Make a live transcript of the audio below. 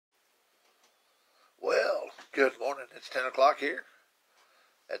Good morning. It's 10 o'clock here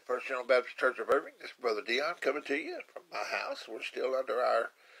at First General Baptist Church of Irving. This is Brother Dion coming to you from my house. We're still under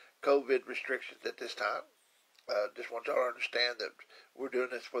our COVID restrictions at this time. Just want y'all to understand that we're doing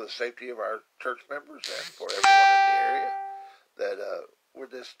this for the safety of our church members and for everyone in the area. That we're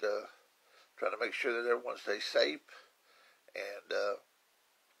just trying to make sure that everyone stays safe. And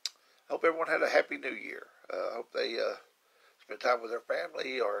hope everyone had a happy New Year. Hope they spent time with their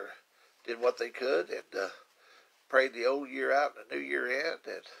family or did what they could and prayed the old year out and the new year in,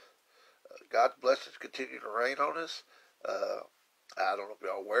 and God's blessings continue to rain on us. I don't know if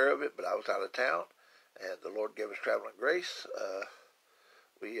you're aware of it, but I was out of town, and the Lord gave us traveling grace.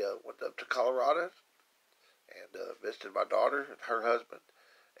 We went up to Colorado and visited my daughter and her husband,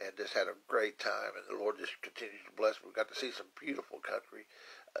 and just had a great time, and the Lord just continues to bless. We got to see some beautiful country.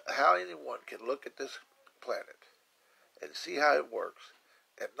 How anyone can look at this planet and see how it works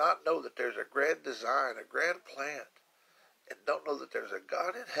and not know that there's a grand design, a grand plan, and don't know that there's a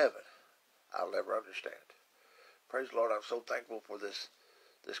God in heaven, I'll never understand. Praise the Lord, I'm so thankful for this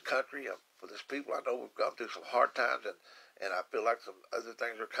country, for this people. I know we've gone through some hard times, and I feel like some other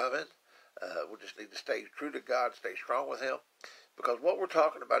things are coming. We just need to stay true to God, stay strong with Him, because what we're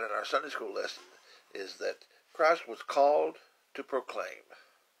talking about in our Sunday school lesson is that Christ was called to proclaim.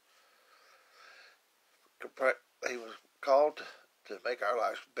 He was called to make our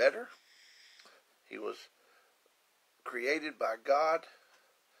lives better. He was created by God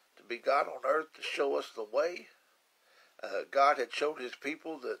to be God on earth, to show us the way. God had showed His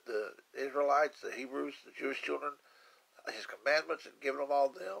people, the Israelites, the Hebrews, the Jewish children, His commandments, and given them all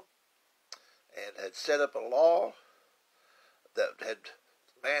to them, and had set up a law that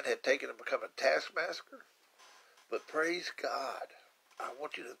man had taken and become a taskmaster. But praise God, I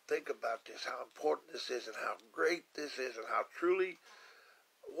want you to think about this, how important this is and how great this is and how truly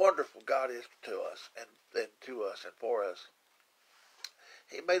wonderful God is to us and to us and for us.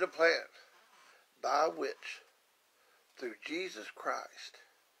 He made a plan by which, through Jesus Christ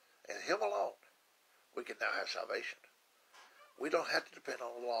and Him alone, we can now have salvation. We don't have to depend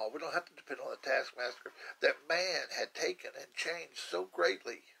on the law. We don't have to depend on the taskmaster that man had taken and changed so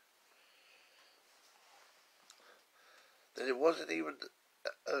greatly that it wasn't even,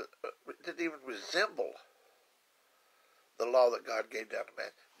 it didn't even resemble the law that God gave down to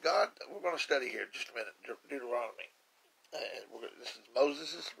man. God, we're going to study here in just a minute, Deuteronomy. This is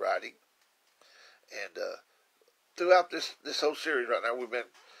Moses' writing. And throughout this whole series right now, we've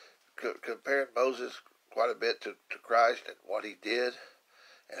been comparing Moses quite a bit to Christ and what he did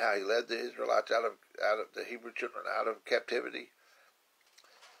and how he led the Israelites out of the Hebrew children out of captivity.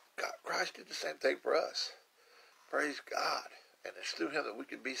 Christ did the same thing for us. Praise God. And it's through Him that we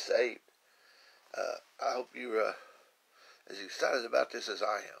can be saved. I hope you're as excited about this as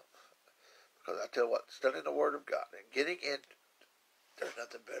I am. Because I tell you what, studying the Word of God and getting in, there's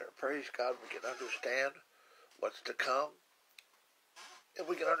nothing better. Praise God, we can understand what's to come. And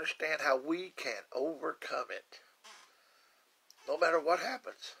we can understand how we can overcome it. No matter what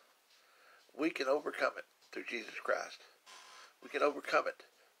happens, we can overcome it through Jesus Christ. We can overcome it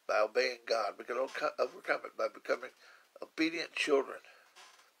by obeying God. We can overcome it by becoming obedient children,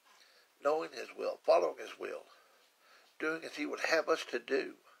 knowing His will, following His will, doing as He would have us to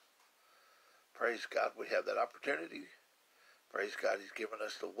do. Praise God, we have that opportunity. Praise God, He's given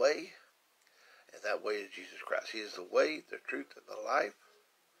us the way, and that way is Jesus Christ. He is the way, the truth, and the life,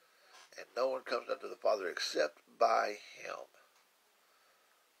 and no one comes unto the Father except by Him.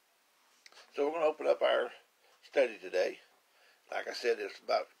 So we're going to open up our study today. Like I said, it's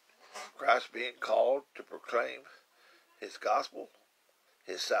about Christ being called to proclaim His gospel,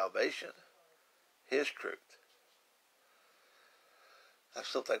 His salvation, His truth. I'm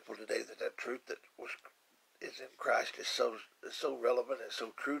so thankful today that truth that is in Christ is so relevant and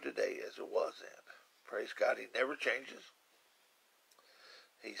so true today as it was then. Praise God, He never changes.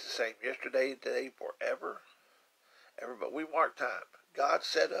 He's the same yesterday, today, forever. But we mark time. God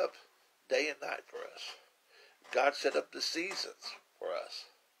set up day and night for us. God set up the seasons for us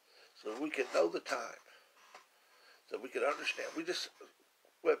so that we can know the time, so we can understand. We just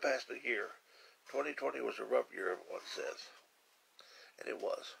went past a year. 2020 was a rough year, everyone says. And it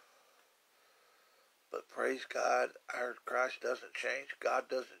was. But praise God, our Christ doesn't change. God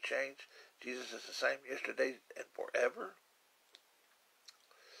doesn't change. Jesus is the same yesterday and forever.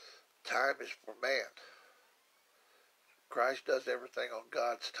 Time is for man. Christ does everything on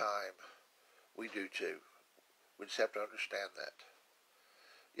God's time. We do too. We just have to understand that.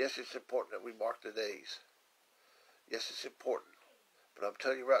 Yes, it's important that we mark the days. Yes, it's important. But I'm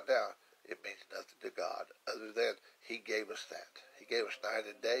telling you right now, it means nothing to God other than He gave us that. He gave us night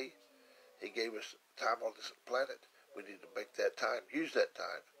and day. He gave us time on this planet. We need to make that time, use that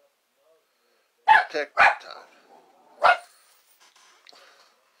time, protect that time,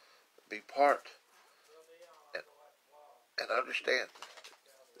 be part, and understand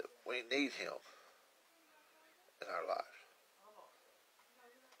that we need Him in our lives.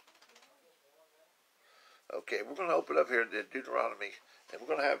 Okay, we're going to open up here to Deuteronomy, and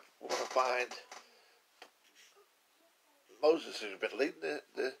we're going to find Moses has been leading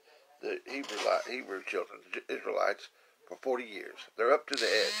the Hebrew children, the Israelites, for 40 years. They're up to the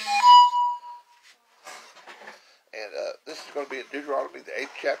edge. And this is going to be in Deuteronomy, the 8th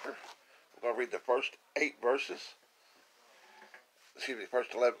chapter. We're going to read the first 8 verses.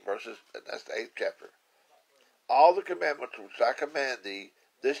 First 11 verses, and that's the 8th chapter. All the commandments which I command thee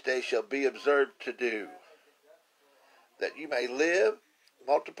this day shall be observed to do, that you may live,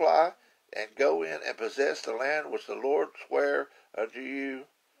 multiply, and go in and possess the land which the Lord sware unto you,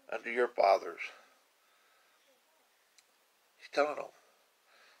 unto your fathers. He's telling them.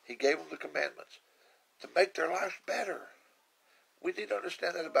 He gave them the commandments to make their lives better. We need to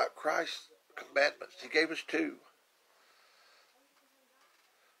understand that about Christ's commandments. He gave us 2.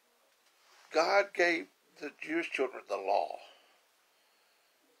 God gave the Jewish children the law.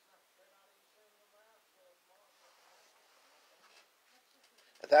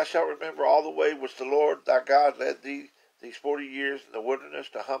 And thou shalt remember all the way which the Lord thy God led thee these 40 years in the wilderness,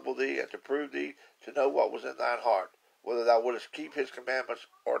 to humble thee and to prove thee, to know what was in thine heart, whether thou wouldest keep his commandments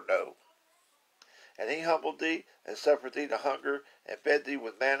or no. And he humbled thee, and suffered thee to hunger, and fed thee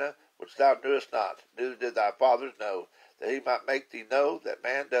with manna, which thou knewest not, neither did thy fathers know, that he might make thee know that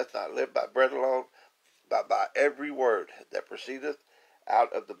man doth not live by bread alone, but by every word that proceedeth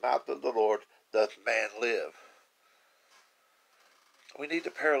out of the mouth of the Lord doth man live. We need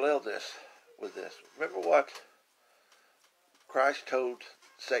to parallel this with this. Remember what Christ told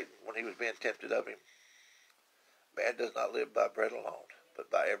Satan when he was being tempted of him? Man does not live by bread alone,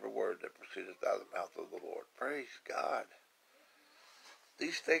 but by every word that proceedeth out of the mouth of the Lord. Praise God.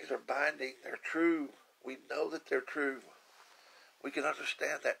 These things are binding. They're true. We know that they're true. We can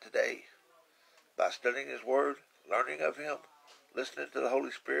understand that today by studying His Word, learning of Him, listening to the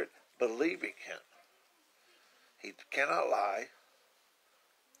Holy Spirit, believing Him. He cannot lie.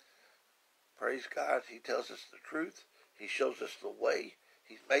 Praise God. He tells us the truth. He shows us the way.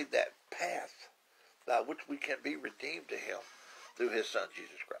 He's made that path by which we can be redeemed to Him through His Son,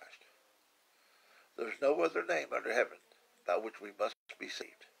 Jesus Christ. There's no other name under heaven by which we must be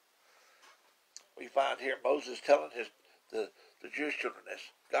saved. We find here Moses telling the Jewish children this.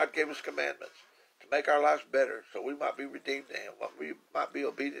 God gave us commandments to make our lives better so we might be redeemed to Him, we might be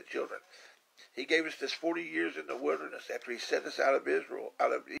obedient children. He gave us this 40 years in the wilderness after He set us out of Israel,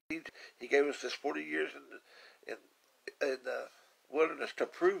 out of Egypt. He gave us this 40 years in the wilderness to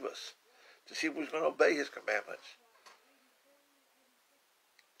prove us, to see if we was going to obey His commandments.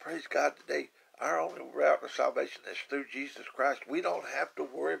 Praise God today. Our only route to salvation is through Jesus Christ. We don't have to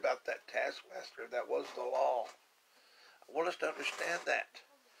worry about that taskmaster that was the law. I want us to understand that.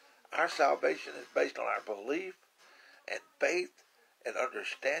 Our salvation is based on our belief and faith and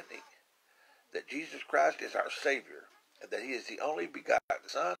understanding that Jesus Christ is our Savior and that He is the only begotten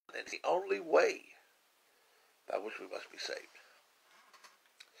Son and the only way by which we must be saved.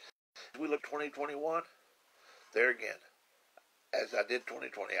 As we look 2021, there again, as I did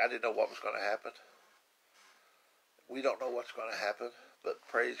 2020, I didn't know what was going to happen. We don't know what's going to happen, but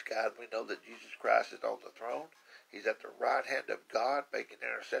praise God, we know that Jesus Christ is on the throne. He's at the right hand of God, making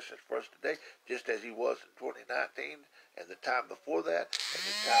intercessions for us today, just as He was in 2019 and the time before that, and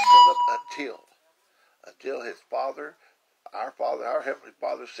the time coming up until His Father, our Heavenly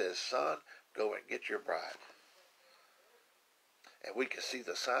Father says, "Son, go and get your bride." And we can see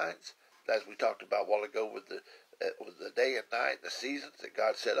the signs, as we talked about a while ago with the day and night, the seasons that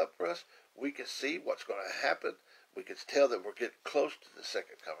God set up for us. We can see what's going to happen. We can tell that we're getting close to the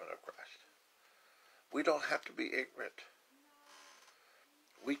second coming of Christ. We don't have to be ignorant.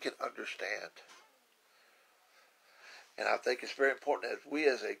 We can understand. And I think it's very important that we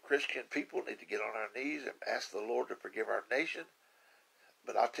as a Christian people need to get on our knees and ask the Lord to forgive our nation.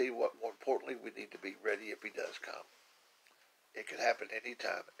 But I'll tell you what, more importantly, we need to be ready if He does come. It could happen any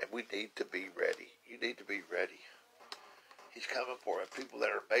time, and we need to be ready. You need to be ready. He's coming for people that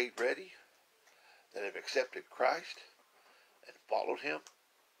are made ready, that have accepted Christ and followed Him.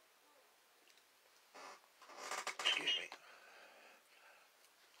 Excuse me.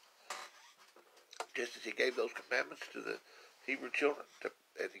 Just as He gave those commandments to the Hebrew children,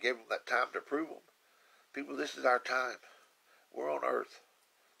 and He gave them that time to prove them. People, this is our time. We're on earth.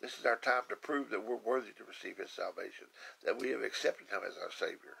 This is our time to prove that we're worthy to receive His salvation, that we have accepted Him as our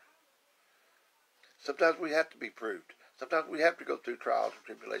Savior. Sometimes we have to be proved. Sometimes we have to go through trials and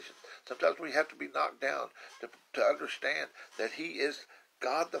tribulations. Sometimes we have to be knocked down to understand that He is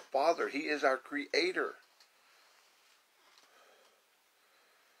God the Father. He is our Creator.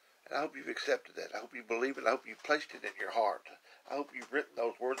 And I hope you've accepted that. I hope you believe it. I hope you've placed it in your heart. I hope you've written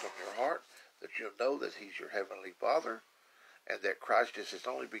those words on your heart, that you'll know that He's your Heavenly Father, and that Christ is His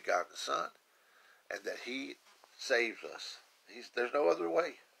only begotten Son, and that He saves us. There's no other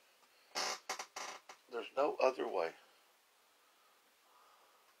way. There's no other way.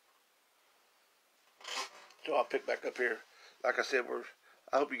 So I'll pick back up here. Like I said,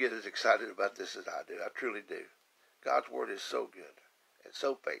 I hope you get as excited about this as I do. I truly do. God's Word is so good and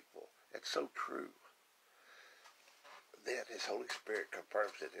so faithful and so true. Then His Holy Spirit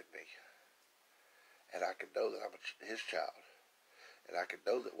confirms it in me. And I can know that I'm His child. And I can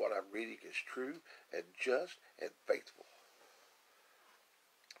know that what I'm reading is true and just and faithful.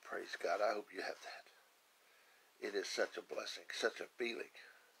 Praise God. I hope you have that. It is such a blessing, such a feeling.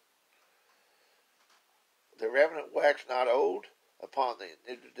 The remnant waxed not old upon thee,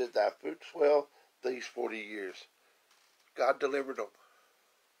 neither did thy foot swell these 40 years. God delivered them.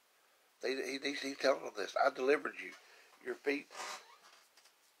 He's telling them this. I delivered you. Your feet.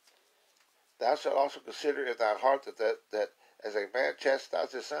 Thou shalt also consider in thine heart that as a man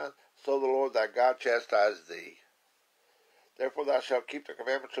chastises his son, so the Lord thy God chastises thee. Therefore thou shalt keep the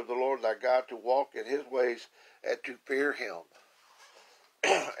commandments of the Lord thy God, to walk in His ways and to fear Him.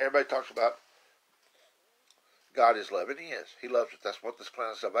 Everybody talks about God is love, and He is. He loves us. That's what this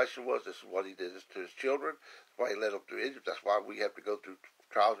plan of salvation was. This is what He did to His children. That's why He led them through Egypt. That's why we have to go through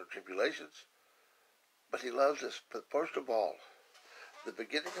trials and tribulations. But He loves us. But first of all, the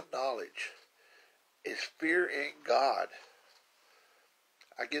beginning of knowledge is fearing God.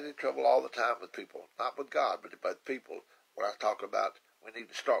 I get in trouble all the time with people. Not with God, but with people. When I talk about we need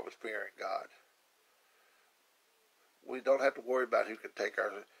to start with fearing God. We don't have to worry about who can take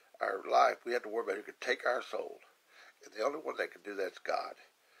our life. We have to worry about who can take our soul. And the only one that can do that is God.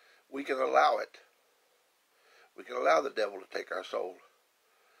 We can allow it. We can allow the devil to take our soul.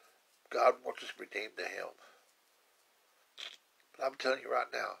 God wants us redeemed to Him. But I'm telling you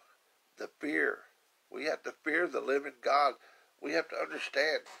right now, the fear. We have to fear the living God. We have to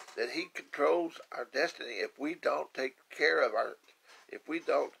understand that He controls our destiny. If we don't take care of if we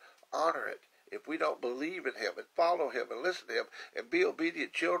don't honor it, if we don't believe in Him and follow Him and listen to Him and be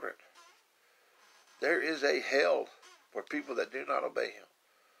obedient children, there is a hell for people that do not obey Him.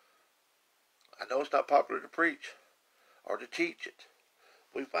 I know it's not popular to preach or to teach it.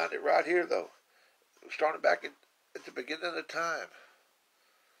 We find it right here, though. Starting back at the beginning of the time.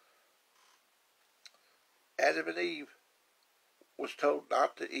 Adam and Eve was told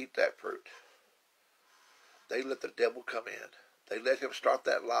not to eat that fruit. They let the devil come in. They let him start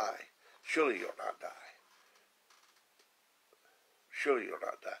that lie. Surely you'll not die. Surely you'll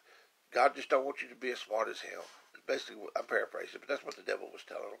not die. God just don't want you to be as smart as Him. Basically, I'm paraphrasing, but that's what the devil was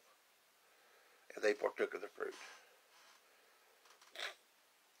telling them. And they partook of the fruit.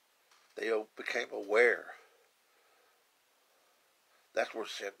 They became aware. That's where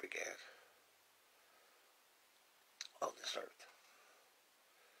sin began on this earth.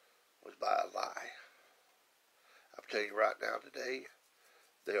 It was by a lie. I'm telling you right now today,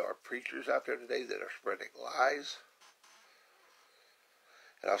 there are preachers out there today that are spreading lies.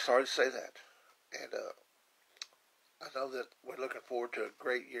 And I'm sorry to say that. And I know that we're looking forward to a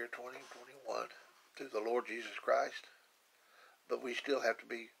great year 2021 through the Lord Jesus Christ. But we still have to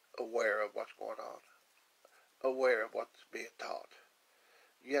be aware of what's going on. Aware of what's being taught.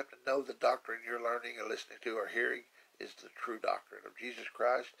 You have to know the doctrine you're learning and listening to or hearing is the true doctrine of Jesus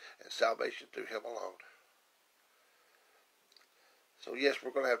Christ and salvation through Him alone. So yes,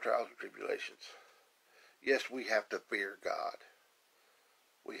 we're going to have trials and tribulations. Yes, we have to fear God.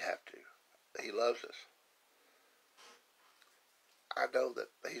 We have to. He loves us. I know that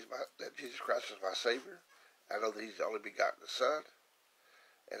that Jesus Christ is my Savior. I know that He's the only begotten Son.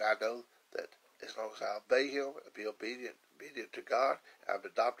 And I know that as long as I obey Him and be obedient to God, I'm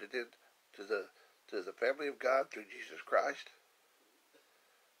adopted into the family of God through Jesus Christ,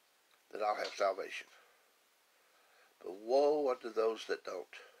 then I'll have salvation. But woe unto those that don't.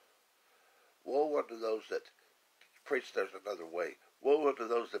 Woe unto those that preach there's another way. Woe unto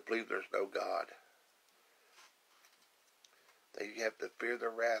those that believe there's no God. They have to fear the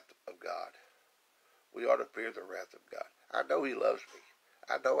wrath of God. We ought to fear the wrath of God. I know He loves me.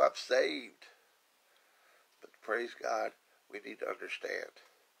 I know I'm saved. But praise God, we need to understand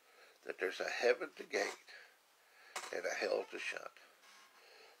that there's a heaven to gain and a hell to shun.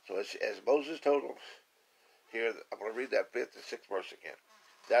 So as Moses told them, here, I'm going to read that 5th and 6th verse again.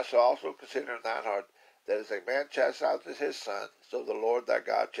 Thou shalt also consider in thine heart that as a man chastises his son, so the Lord thy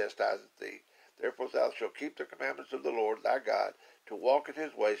God chastiseth thee. Therefore thou shalt keep the commandments of the Lord thy God, to walk in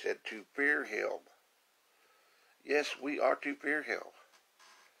his ways and to fear him. Yes, we are to fear him.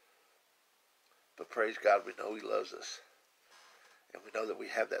 But praise God, we know he loves us. And we know that we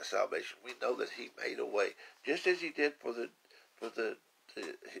have that salvation. We know that he made a way. Just as he did for the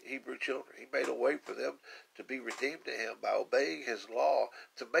Hebrew children. He made a way for them to be redeemed to him by obeying his law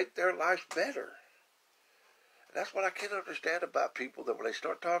to make their lives better. And that's what I can't understand about people, that when they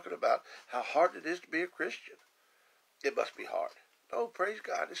start talking about how hard it is to be a Christian, it must be hard. No, praise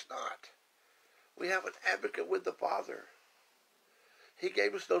God, it's not. We have an advocate with the Father. He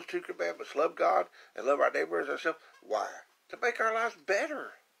gave us those 2 commandments, love God and love our neighbor as ourselves. Why? To make our lives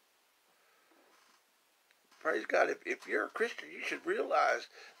better. Praise God. If you're a Christian, you should realize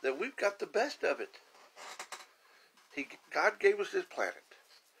that we've got the best of it. God gave us this planet.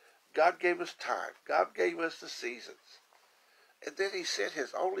 God gave us time. God gave us the seasons. And then he sent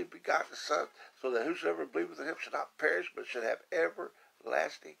his only begotten Son, so that whosoever believeth in him should not perish, but should have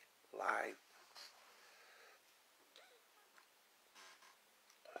everlasting life.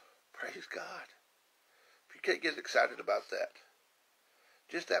 Praise God. If you can't get excited about that,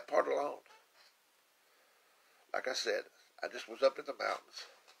 just that part alone. Like I said, I just was up in the mountains.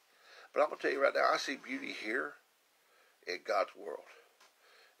 But I'm going to tell you right now, I see beauty here in God's world.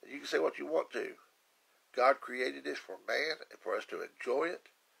 And you can say what you want to. God created this for man and for us to enjoy it,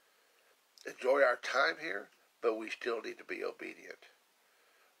 enjoy our time here, but we still need to be obedient.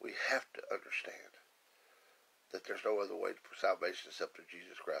 We have to understand that there's no other way for salvation except through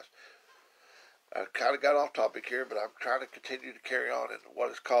Jesus Christ. I kind of got off topic here, but I'm trying to continue to carry on in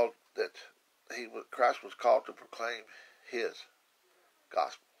what is called that Christ was called to proclaim his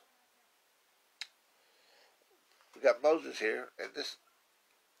gospel. We got Moses here, and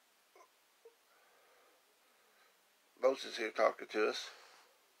Moses here talking to us,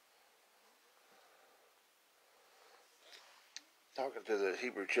 talking to the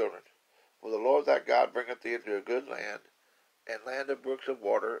Hebrew children. For the Lord thy God bringeth thee into a good land, and land of brooks of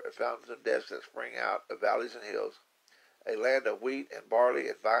water, and fountains of depths that spring out of valleys and hills, a land of wheat and barley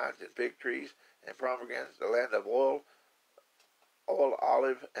and vines and fig trees and pomegranates, a land of oil,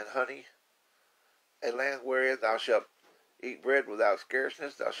 olive, and honey, a land wherein thou shalt eat bread without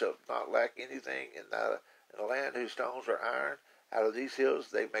scarceness, thou shalt not lack anything, in a land whose stones are iron. Out of these hills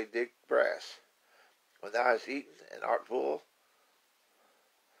they may dig brass. When thou hast eaten and art full,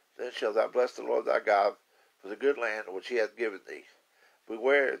 then shalt thou bless the Lord thy God for the good land which he hath given thee.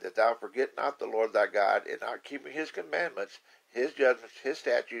 Beware that thou forget not the Lord thy God in not keeping his commandments, his judgments, his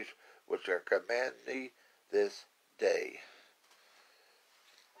statutes, which are command thee this day.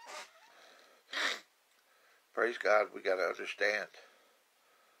 Praise God, we got to understand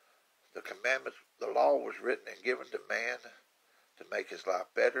the commandments, the law was written and given to man to make his life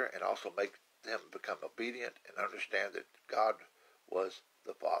better and also make him become obedient and understand that God was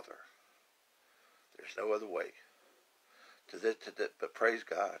the Father. There's no other way. But praise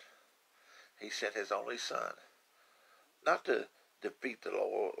God, he sent his only Son, not to defeat the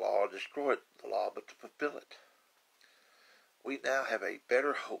law, destroy the law, but to fulfill it. We now have a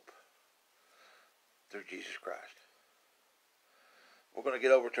better hope through Jesus Christ. We're going to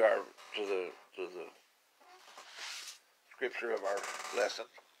get over to the scripture of our lesson,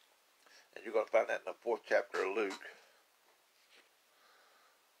 and you're going to find that in the 4th chapter of Luke.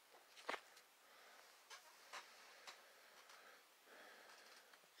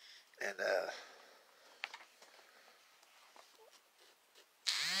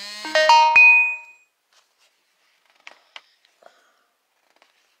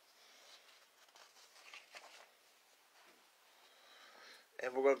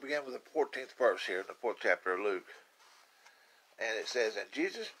 And we're going to begin with the 14th verse here in the 4th chapter of Luke. And it says, And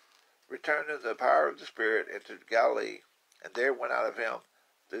Jesus returned in the power of the Spirit into Galilee, and there went out of him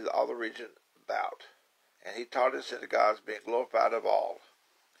through all the region about. And he taught in synagogues, being glorified of all.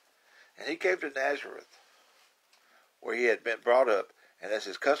 And he came to Nazareth, where he had been brought up, and as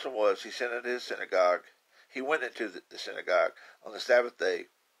his custom was, he went into the synagogue on the Sabbath day,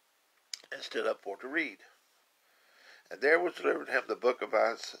 and stood up for to read. And there was delivered him the book of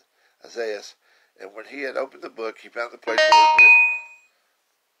Isaiah, and when he had opened the book, he found the place where it was written,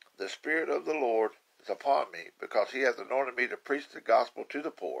 The Spirit of the Lord is upon me, because he hath anointed me to preach the gospel to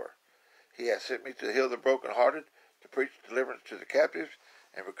the poor. He hath sent me to heal the brokenhearted, to preach deliverance to the captives,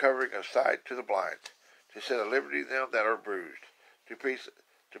 and recovering of sight to the blind, to set at liberty them that are bruised, to preach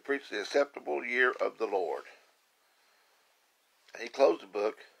the acceptable year of the Lord. And he closed the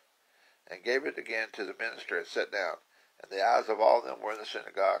book, and gave it again to the minister, and sat down. and the eyes of all them were in the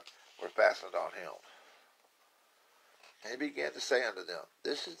synagogue were fastened on him. And he began to say unto them,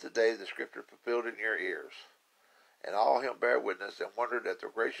 This is the day the scripture fulfilled in your ears. And all him bare witness, and wondered at the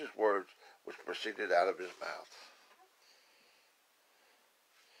gracious words which proceeded out of his mouth.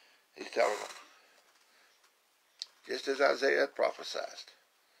 He's telling them, just as Isaiah had prophesied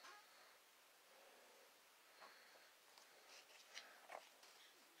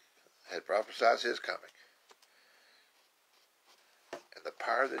his coming, and the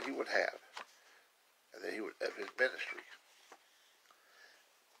power that he would have, and that he would have his ministry.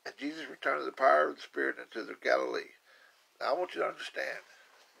 And Jesus returned to the power of the Spirit into the Galilee. Now I want you to understand,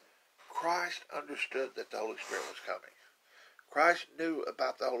 Christ understood that the Holy Spirit was coming. Christ knew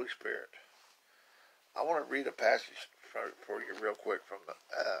about the Holy Spirit. I want to read a passage for you real quick from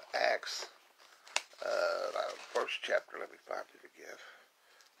Acts, first chapter. Let me find it again.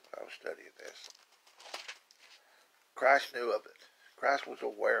 I was studying this. Christ knew of it. Christ was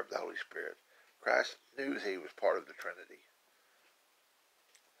aware of the Holy Spirit. Christ knew he was part of the Trinity.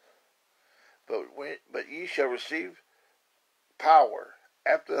 But ye shall receive power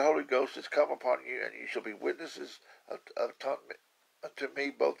after the Holy Ghost is come upon you, and you shall be witnesses unto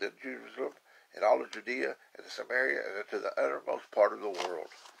me both in Jerusalem and all of Judea and Samaria and unto the uttermost part of the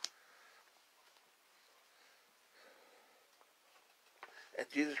world. And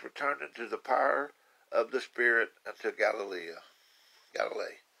Jesus returned into the power of the Spirit unto Galilee.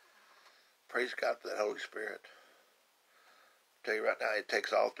 Praise God for that Holy Spirit. I'll tell you right now, it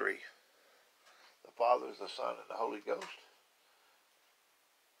takes all three. The Father, the Son, and the Holy Ghost.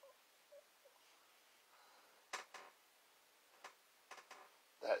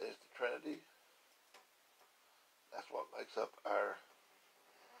 That is the Trinity. That's what makes up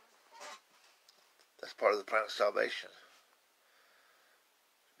that's part of the plan of salvation.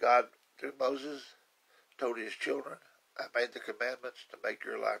 God, through Moses, told his children, I made the commandments to make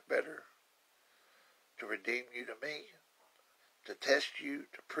your life better, to redeem you to me, to test you,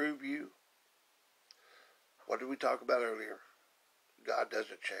 to prove you. What did we talk about earlier? God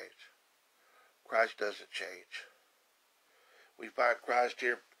doesn't change. Christ doesn't change. We find Christ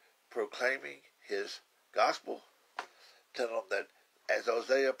here proclaiming his gospel, telling them that as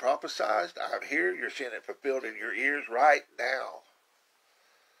Isaiah prophesied, I'm here, you're seeing it fulfilled in your ears right now.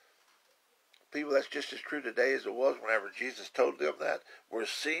 People, that's just as true today as it was whenever Jesus told them that. We're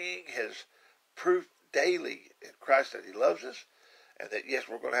seeing his proof daily in Christ that he loves us, and that yes,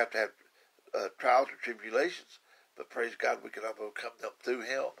 we're going to have trials and tribulations, but praise God, we can overcome them through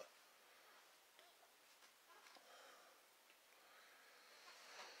him.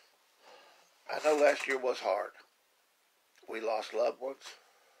 I know last year was hard. We lost loved ones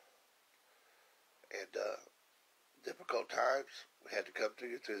and difficult times. We had to come to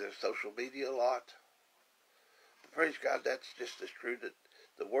you through their social media a lot. But praise God, that's just as true that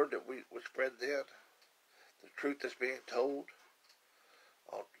the word that we spread then, the truth that's being told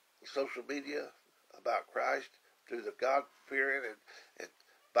on social media about Christ through the God-fearing and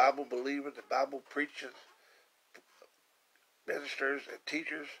Bible-believing and Bible-preaching ministers and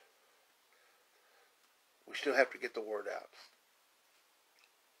teachers, we still have to get the word out.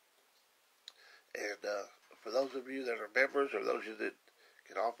 And for those of you that are members or those of you that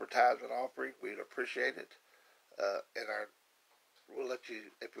can offer tithes and offering, we'd appreciate it. We'll let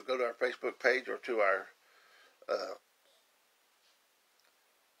you, if you go to our Facebook page or to our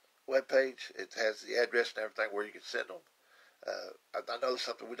webpage, it has the address and everything where you can send them. I know it's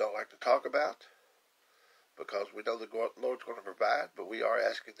something we don't like to talk about because we know the Lord's going to provide, but we are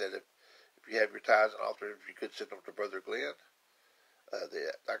asking that if you have your tithes and offerings, if you could send them to Brother Glenn.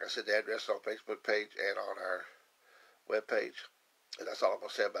 Like I said, the address is on the Facebook page and on our webpage. And that's all I'm going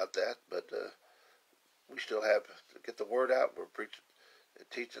to say about that. But we still have to get the word out. We're preaching and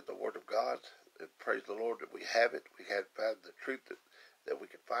teaching the word of God. And praise the Lord that we have it. We have found the truth that we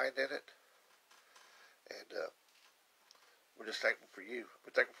can find in it. And we're just thankful for you.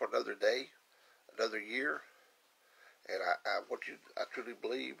 We're thankful for another day, another year. And I truly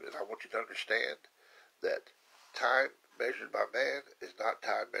believe, and I want you to understand that time measured by man is not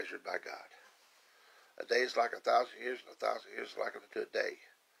time measured by God. A day is like 1,000 years, and 1,000 years is like unto a day.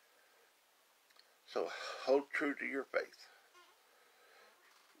 So hold true to your faith.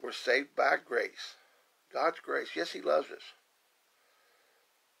 We're saved by grace. God's grace. Yes, he loves us.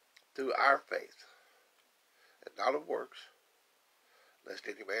 Through our faith. And not of works, lest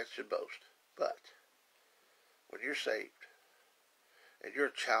any man should boast. But when you're saved, and you're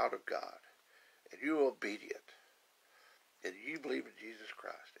a child of God, and you're obedient, and you believe in Jesus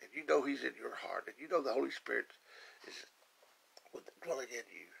Christ, and you know he's in your heart, and you know the Holy Spirit is dwelling in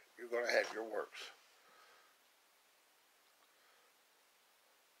you, you're going to have your works.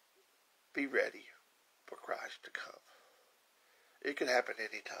 Be ready for Christ to come. It can happen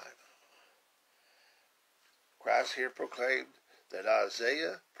any time. Christ here proclaimed that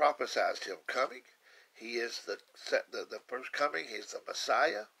Isaiah prophesied him coming. He is the first coming. He is the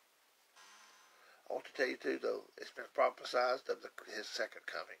Messiah. I want to tell you too, though, it's been prophesied of his second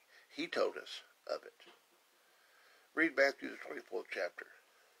coming. He told us of it. Read Matthew the 24th chapter.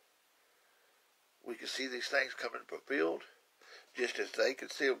 We can see these things coming fulfilled, just as they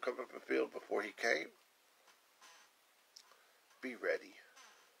could see them coming fulfilled before he came. Be ready.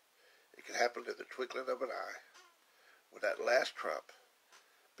 It can happen in the twinkling of an eye. With that last trump,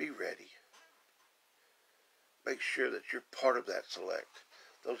 be ready. Make sure that you're part of that select.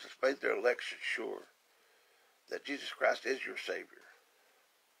 Those that made their election sure that Jesus Christ is your Savior.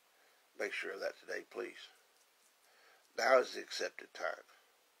 Make sure of that today, please. Now is the accepted time.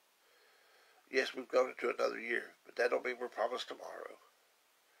 Yes, we've gone into another year, but that don't mean we're promised tomorrow.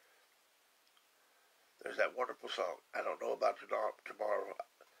 There's that wonderful song, I don't know about tomorrow,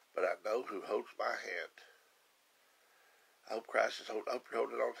 but I know who holds my hand. I hope Christ is I hope you're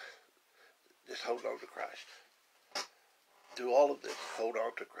holding on. Just hold on to Christ. Through all of this, hold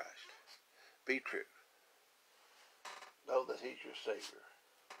on to Christ. Be true. Know that he's your Savior.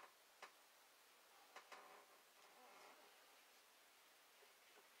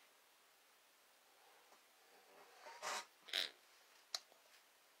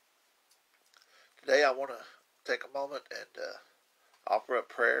 Today I want to take a moment and offer up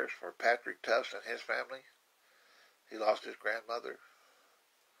prayers for Patrick Tufts and his family. He lost his grandmother.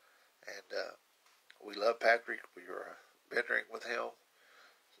 And we love Patrick. We were mentoring with him,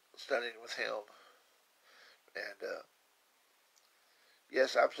 studying with him. And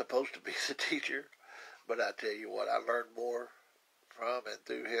yes, I'm supposed to be the teacher, but I tell you what, I learned more from and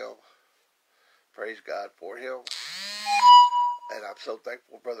through him. Praise God for him. And I'm so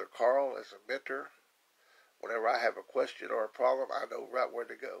thankful, Brother Carl, as a mentor. Whenever I have a question or a problem, I know right where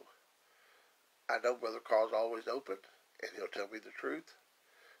to go. I know Brother Carl's always open, and he'll tell me the truth.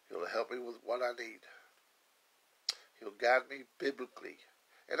 He'll help me with what I need. He'll guide me biblically.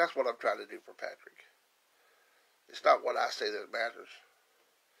 And that's what I'm trying to do for Patrick. It's not what I say that matters.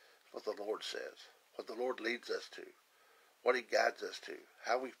 It's what the Lord says. What the Lord leads us to. What he guides us to.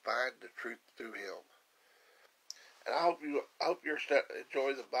 How we find the truth through him. And I hope you're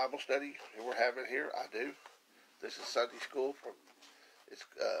enjoying the Bible study that we're having here. I do. This is Sunday school from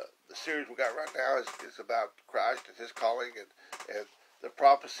the series we got right now is about Christ and his calling and the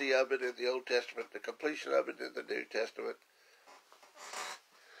prophecy of it in the Old Testament, the completion of it in the New Testament.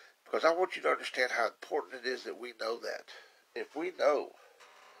 Because I want you to understand how important it is that we know that. If we know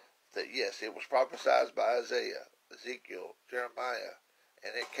that, yes, it was prophesied by Isaiah, Ezekiel, Jeremiah,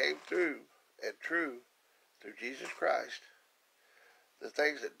 and it came through and true through Jesus Christ, the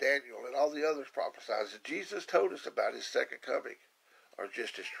things that Daniel and all the others prophesied that Jesus told us about his second coming are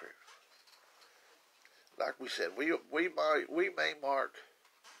just as true. Like we said, we may mark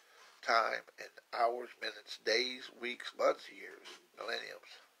time in hours, minutes, days, weeks, months, years,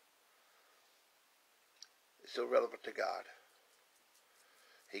 millenniums. It's still relevant to God.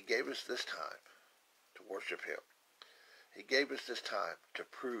 He gave us this time to worship him. He gave us this time to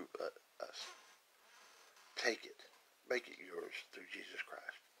prove us. Take it. Make it yours through Jesus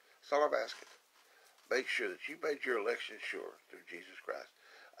Christ. That's all I'm asking. Make sure that you made your election sure through Jesus Christ.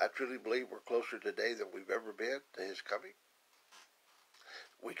 I truly believe we're closer today than we've ever been to his coming.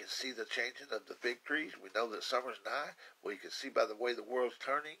 We can see the changing of the fig trees. We know that summer's nigh. We can see by the way the world's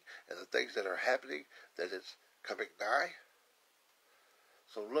turning and the things that are happening that it's coming nigh.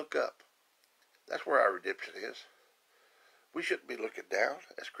 So look up. That's where our redemption is. We shouldn't be looking down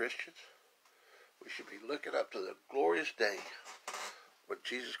as Christians. We should be looking up to the glorious day when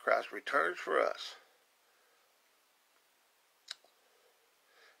Jesus Christ returns for us.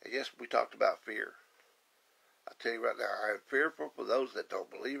 And yes, we talked about fear. I tell you right now, I am fearful for those that don't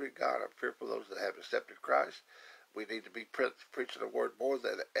believe in God. I'm fearful for those that have accepted Christ. We need to be preaching the word more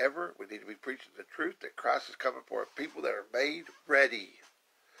than ever. We need to be preaching the truth that Christ is coming for people that are made ready,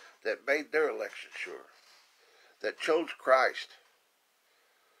 that made their election sure, that chose Christ.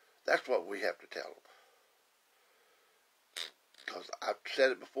 That's what we have to tell them. Because I've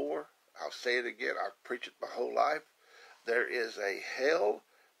said it before, I'll say it again, I've preached it my whole life. There is a hell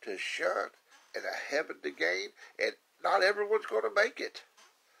to shun and a heaven to gain, and not everyone's going to make it.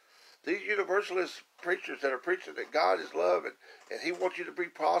 These universalist preachers that are preaching that God is love and he wants you to be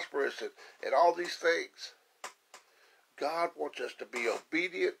prosperous and all these things. God wants us to be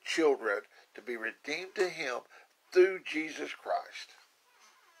obedient children, to be redeemed to him through Jesus Christ.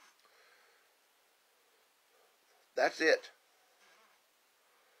 That's it.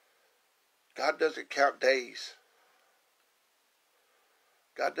 God doesn't count days.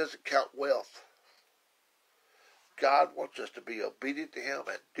 God doesn't count wealth. God wants us to be obedient to Him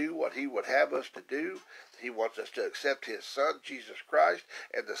and do what He would have us to do. He wants us to accept His Son, Jesus Christ,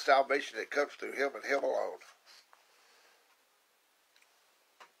 and the salvation that comes through Him and Him alone.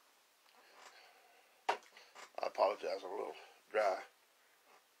 I apologize, I'm a little dry.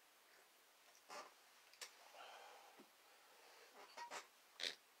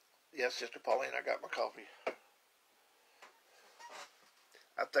 Yes, Sister Pauline, I got my coffee.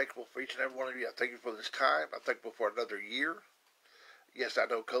 I'm thankful for each and every one of you. I'm thankful for this time. I'm thankful for another year. Yes, I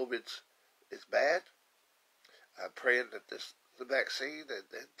know is bad. I'm praying that the vaccine and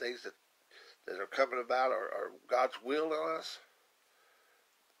things that are coming about are God's will in us.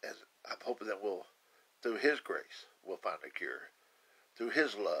 And I'm hoping that through His grace, we'll find a cure. Through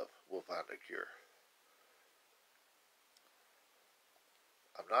His love, we'll find a cure.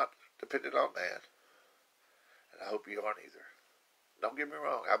 I'm not dependent on man, and I hope you aren't either. Don't get me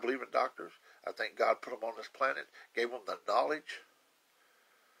wrong. I believe in doctors. I think God put them on this planet, gave them the knowledge.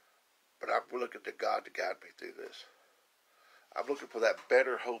 But I'm looking to God to guide me through this. I'm looking for that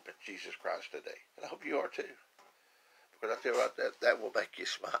better hope in Jesus Christ today. And I hope you are too. Because I tell you what, that will make you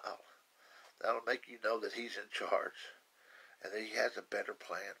smile. That'll make you know that He's in charge. And that He has a better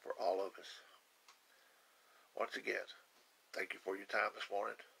plan for all of us. Once again, thank you for your time this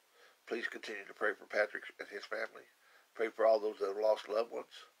morning. Please continue to pray for Patrick and his family. Pray for all those that have lost loved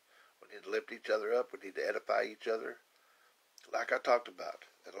ones. We need to lift each other up. We need to edify each other. Like I talked about,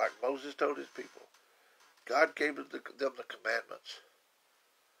 and like Moses told his people, God gave them the commandments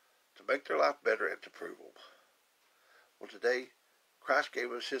to make their life better and to prove them. Well, today, Christ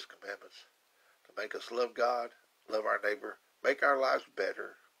gave us His commandments to make us love God, love our neighbor, make our lives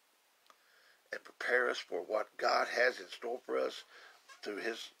better, and prepare us for what God has in store for us through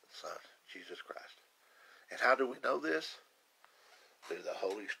His Son, Jesus Christ. And how do we know this? Through the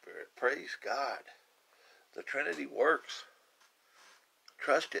Holy Spirit. Praise God. The Trinity works.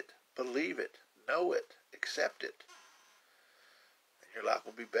 Trust it. Believe it. Know it. Accept it. And your life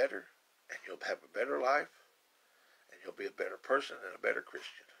will be better. And you'll have a better life. And you'll be a better person and a better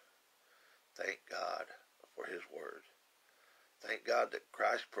Christian. Thank God for His Word. Thank God that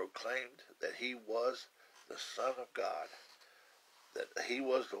Christ proclaimed that He was the Son of God. That He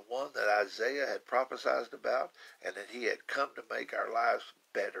was the one that Isaiah had prophesied about, and that He had come to make our lives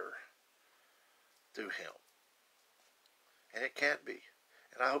better through Him. And it can be.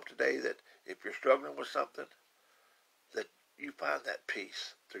 And I hope today that if you're struggling with something, that you find that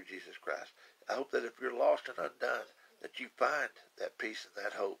peace through Jesus Christ. I hope that if you're lost and undone, that you find that peace and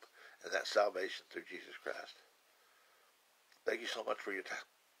that hope and that salvation through Jesus Christ. Thank you so much for your time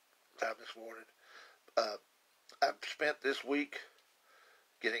this morning. I've spent this week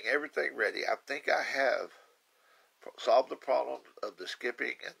getting everything ready. I think I have solved the problem of the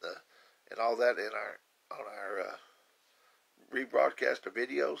skipping and all that on our rebroadcast of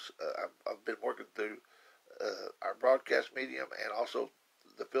videos. I've been working through our broadcast medium and also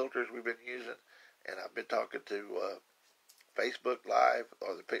the filters we've been using, and I've been talking to Facebook Live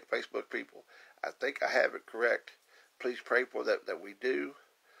or the Facebook people. I think I have it correct. Please pray for that we do.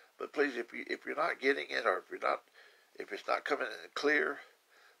 But please, if you're not getting it, or if it's not coming in clear,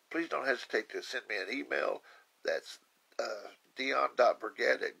 please don't hesitate to send me an email. That's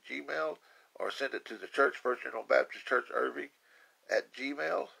dion.burgett@gmail, or send it to the Church, First General Baptist Church Irving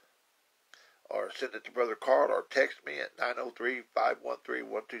 @gmail, or send it to Brother Carl, or text me at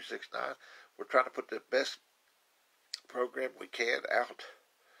 903-513-1269. We're trying to put the best program we can out.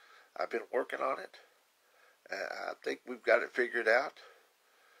 I've been working on it. I think we've got it figured out.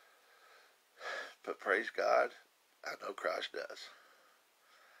 But praise God, I know Christ does.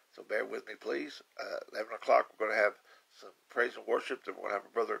 So bear with me, please. 11 o'clock, we're going to have some praise and worship. Then we're going to have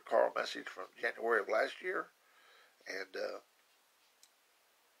a Brother Carl message from January of last year. And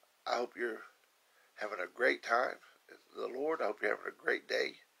I hope you're having a great time in the Lord. I hope you're having a great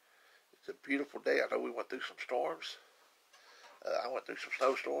day. It's a beautiful day. I know we went through some storms. I went through some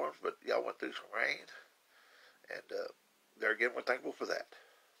snowstorms, but y'all went through some rain. And there again, we're thankful for that.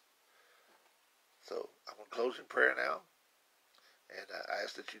 So I'm going to close in prayer now. And I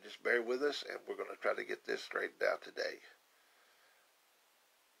ask that you just bear with us, and we're going to try to get this straightened out today.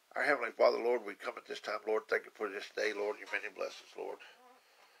 Our Heavenly Father, Lord, we come at this time, Lord, thank you for this day, Lord, your many blessings, Lord.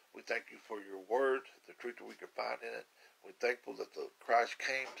 We thank you for your word, the truth that we can find in it. We're thankful that the Christ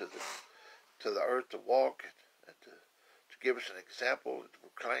came to the earth to walk and to give us an example, and to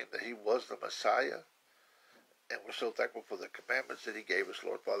proclaim that He was the Messiah. And we're so thankful for the commandments that He gave us,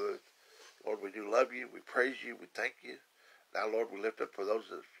 Lord, Father. Lord, we do love you, we praise you, we thank you. Now, Lord, we lift up for those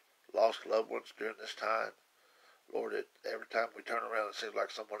that have lost loved ones during this time. Lord, every time we turn around, it seems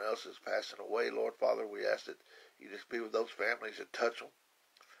like someone else is passing away. Lord, Father, we ask that you just be with those families and touch them.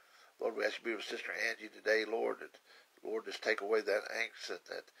 Lord, we ask you to be with Sister Angie today, Lord. That, Lord, just take away that angst and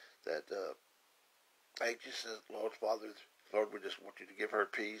that anxiousness, Lord, Father. Lord, we just want you to give her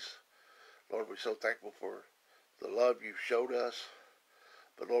peace. Lord, we're so thankful for the love you've showed us.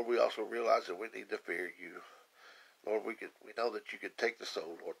 But Lord, we also realize that we need to fear you. Lord, we know that you could take the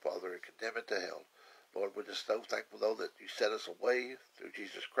soul, Lord, Father, and condemn it to hell. Lord, we're just so thankful, though, that you set us away through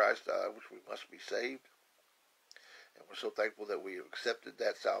Jesus Christ, which we must be saved. And we're so thankful that we have accepted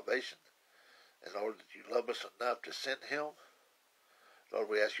that salvation. And Lord, that you love us enough to send him. Lord,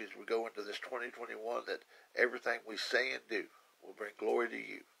 we ask you as we go into this 2021 that everything we say and do will bring glory to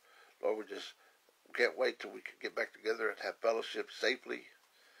you. Lord, we can't wait till we can get back together and have fellowship safely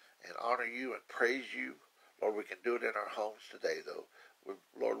and honor you and praise you. Lord, we can do it in our homes today, though.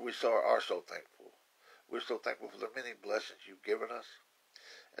 Lord, we are so thankful. We're so thankful for the many blessings you've given us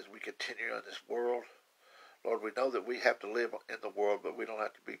as we continue in this world. Lord, we know that we have to live in the world, but we don't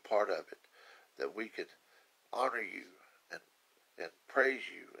have to be part of it. That we could honor you and praise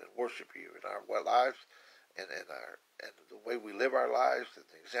you and worship you in our lives and the way we live our lives and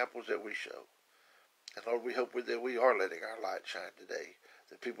the examples that we show. And Lord, we hope that we are letting our light shine today,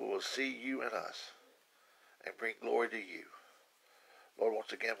 that people will see you in us and bring glory to you. Lord,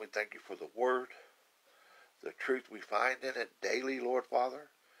 once again, we thank you for the word, the truth we find in it daily, Lord Father.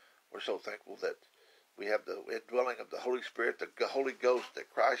 We're so thankful that we have the indwelling of the Holy Spirit, the Holy Ghost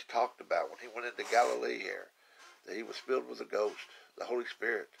that Christ talked about when he went into Galilee here, that he was filled with the Ghost, the Holy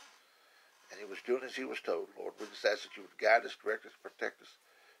Spirit, and he was doing as he was told. Lord, we just ask that you would guide us, direct us, protect us,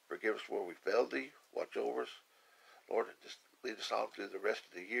 forgive us where we failed thee, watch over us, Lord, and just lead us on through the rest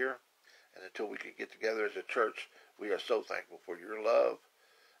of the year. And until we can get together as a church, we are so thankful for your love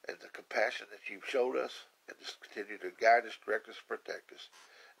and the compassion that you've showed us, and just continue to guide us, direct us, protect us.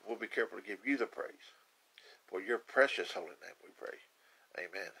 And we'll be careful to give you the praise. For your precious holy name we pray.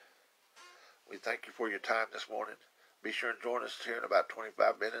 Amen. We thank you for your time this morning. Be sure and join us here in about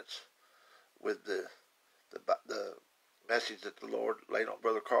 25 minutes with the message that the Lord laid on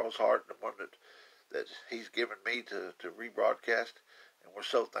Brother Carl's heart, and the one that he's given me to rebroadcast. And we're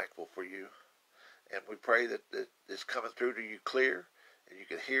so thankful for you. And we pray that it's coming through to you clear, and you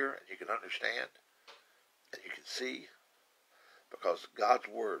can hear, and you can understand, and you can see, because God's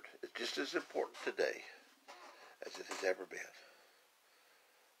word is just as important today as it has ever been.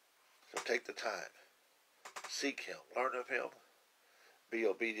 So take the time. Seek him. Learn of him. Be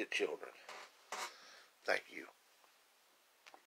obedient children. Thank you.